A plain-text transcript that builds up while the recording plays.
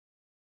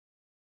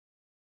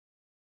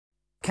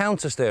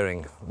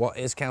Countersteering. What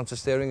is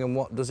countersteering and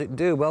what does it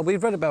do? Well,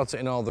 we've read about it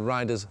in all the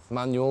riders'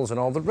 manuals and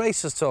all the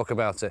racers talk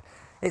about it.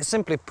 It's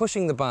simply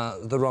pushing the bar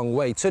the wrong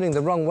way, turning the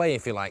wrong way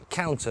if you like.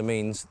 Counter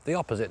means the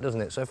opposite,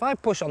 doesn't it? So if I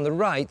push on the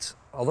right,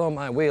 although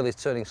my wheel is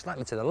turning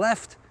slightly to the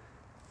left,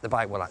 the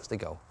bike will actually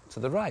go to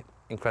the right,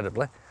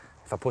 incredibly.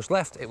 If I push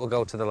left, it will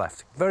go to the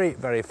left. Very,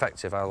 very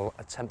effective. I will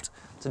attempt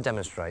to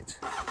demonstrate.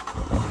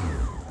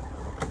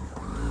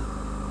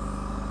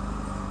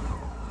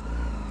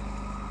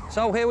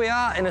 So here we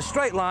are in a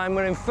straight line,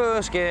 we're in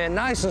first gear,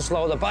 nice and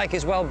slow, the bike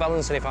is well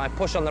balanced, and if I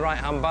push on the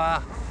right-hand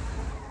bar,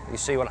 you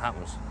see what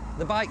happens.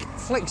 The bike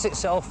flicks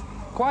itself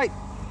quite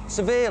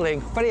severely,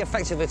 very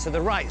effectively to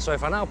the right, so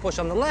if I now push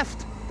on the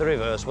left, the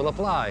reverse will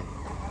apply.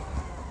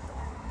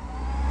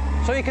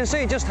 So you can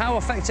see just how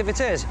effective it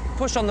is.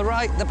 Push on the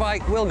right, the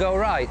bike will go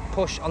right.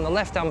 Push on the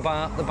left-hand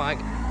bar, the bike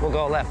will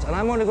go left. And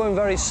I'm only going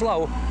very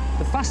slow.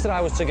 The faster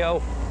I was to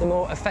go, the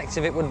more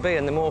effective it would be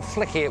and the more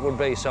flicky it would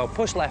be. So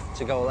push left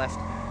to go left,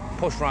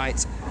 push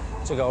right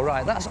to go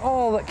right. That's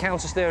all that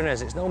countersteering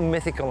is. It's no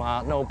mythical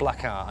art, no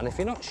black art. And if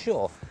you're not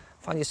sure,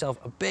 find yourself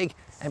a big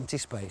empty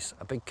space,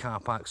 a big car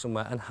park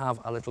somewhere and have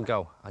a little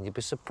go. And you'll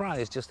be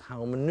surprised just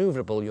how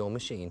manoeuvrable your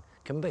machine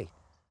can be.